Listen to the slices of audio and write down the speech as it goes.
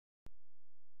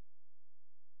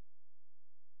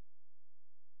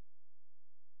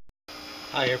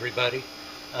Hi everybody.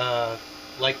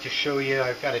 Like to show you,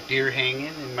 I've got a deer hanging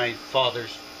in my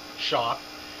father's shop,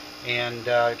 and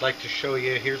I'd like to show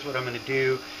you, here's what I'm going to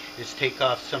do, is take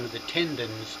off some of the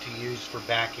tendons to use for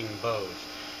backing bows.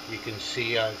 You can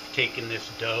see I've taken this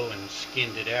doe and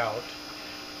skinned it out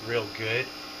real good.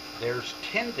 There's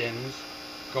tendons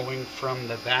going from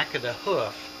the back of the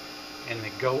hoof, and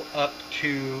they go up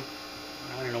to,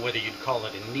 I don't know whether you'd call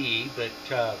it a knee,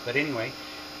 but anyway,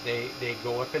 they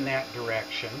go up in that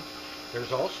direction.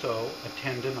 There's also a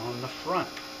tendon on the front,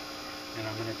 and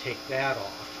I'm going to take that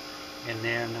off. And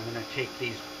then I'm going to take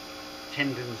these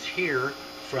tendons here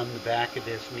from the back of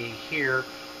this knee here,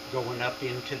 going up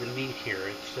into the meat here.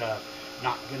 It's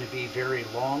not going to be very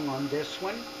long on this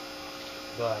one,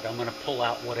 but I'm going to pull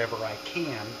out whatever I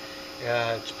can.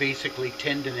 It's basically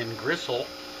tendon and gristle,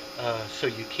 so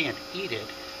you can't eat it,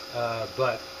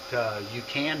 but you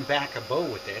can back a bow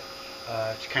with it.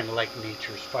 It's kind of like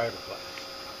nature's fiberglass.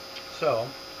 So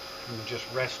I'm going to just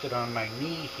rest it on my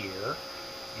knee here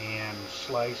and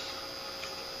slice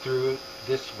through it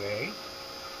this way,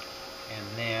 and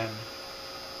then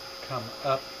come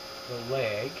up the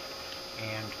leg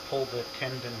and pull the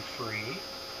tendon free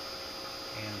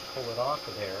and pull it off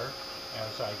of there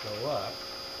as I go up.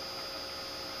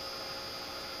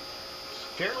 It's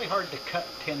fairly hard to cut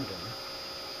tendon,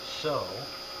 so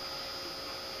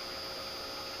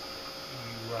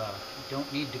you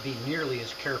don't need to be nearly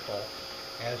as careful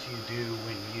as you do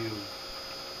when you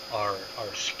are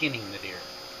skinning the deer.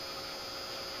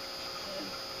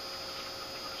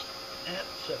 And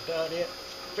that's about it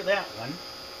for that one.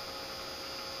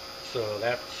 So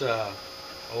that's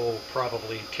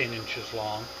probably 10 inches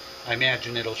long. I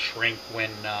imagine it'll shrink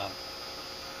when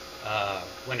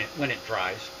it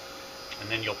dries, and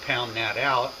then you'll pound that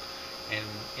out,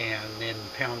 and then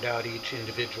pound out each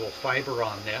individual fiber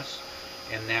on this,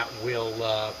 and that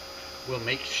will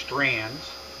make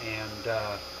strands and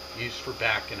use for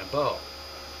backing a bow.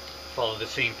 Follow the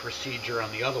same procedure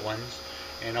on the other ones,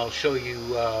 and I'll show you.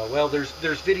 Well, there's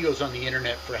videos on the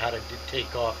internet for how to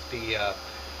take off the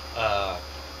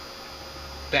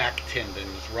back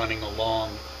tendons running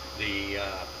along the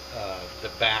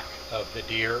back of the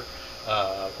deer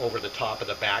over the top of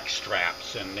the back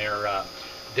straps, and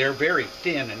they're very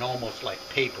thin and almost like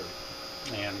paper.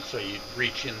 And so you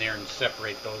reach in there and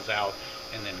separate those out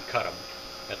and then cut them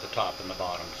at the top and the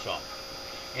bottom. So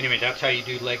anyway, that's how you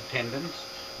do leg tendons.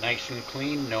 Nice and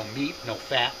clean, no meat, no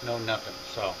fat, no nothing.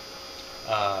 So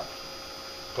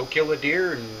go kill a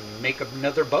deer and make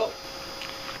another bow.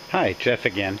 Hi, Jeff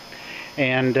again.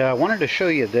 And I wanted to show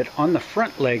you that on the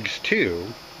front legs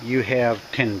too, you have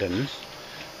tendons.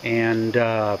 And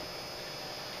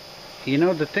you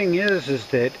know, the thing is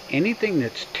that anything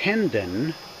that's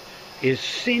tendon is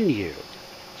sinew,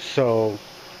 so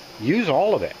use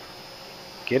all of it.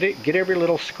 Get every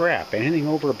little scrap. Anything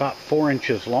over about 4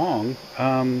 inches long,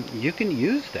 you can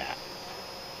use that.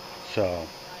 So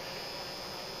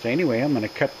anyway, I'm going to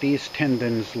cut these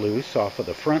tendons loose off of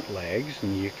the front legs,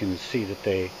 and you can see that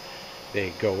they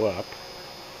go up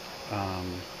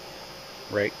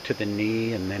right to the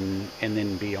knee, and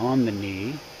then beyond the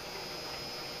knee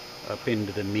up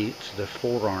into the meats, the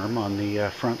forearm on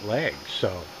the front leg.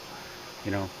 So you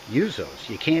know, use those.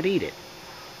 You can't eat it.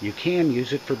 You can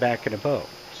use it for backing a bow.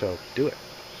 So do it.